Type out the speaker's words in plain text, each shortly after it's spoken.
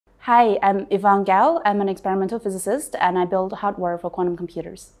Hi, I'm Yvonne Gao. I'm an experimental physicist and I build hardware for quantum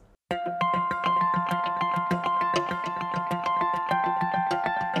computers.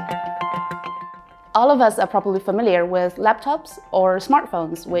 All of us are probably familiar with laptops or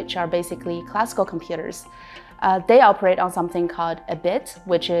smartphones, which are basically classical computers. They operate on something called a bit,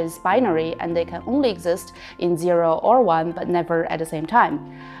 which is binary, and they can only exist in 0 or 1, but never at the same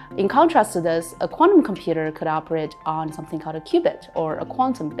time. In contrast to this, a quantum computer could operate on something called a qubit or a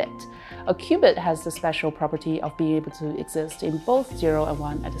quantum bit. A qubit has the special property of being able to exist in both 0 and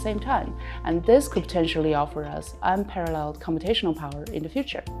 1 at the same time, and this could potentially offer us unparalleled computational power in the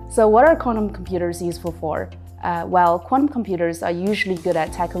future. So what are quantum computers useful for? Well, quantum computers are usually good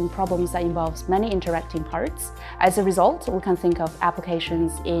at tackling problems that involve many interacting parts. As a result, we can think of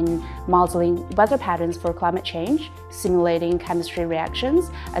applications in modeling weather patterns for climate change, simulating chemistry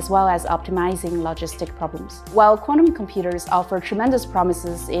reactions, as well as optimizing logistic problems. While quantum computers offer tremendous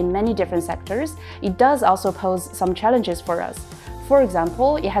promises in many different sectors, it does also pose some challenges for us. For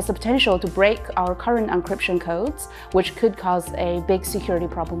example, it has the potential to break our current encryption codes, which could cause big security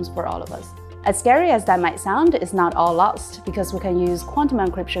problems for all of us. As scary as that might sound, it's not all lost, because we can use quantum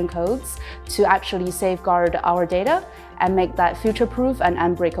encryption codes to actually safeguard our data and make that future-proof and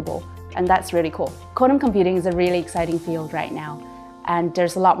unbreakable. And that's really cool. Quantum computing is a really exciting field right now, and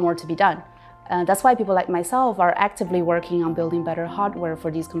there's a lot more to be done. That's why people like myself are actively working on building better hardware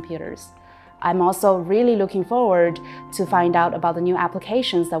for these computers. I'm also really looking forward to find out about the new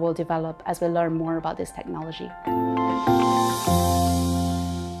applications that we'll develop as we learn more about this technology.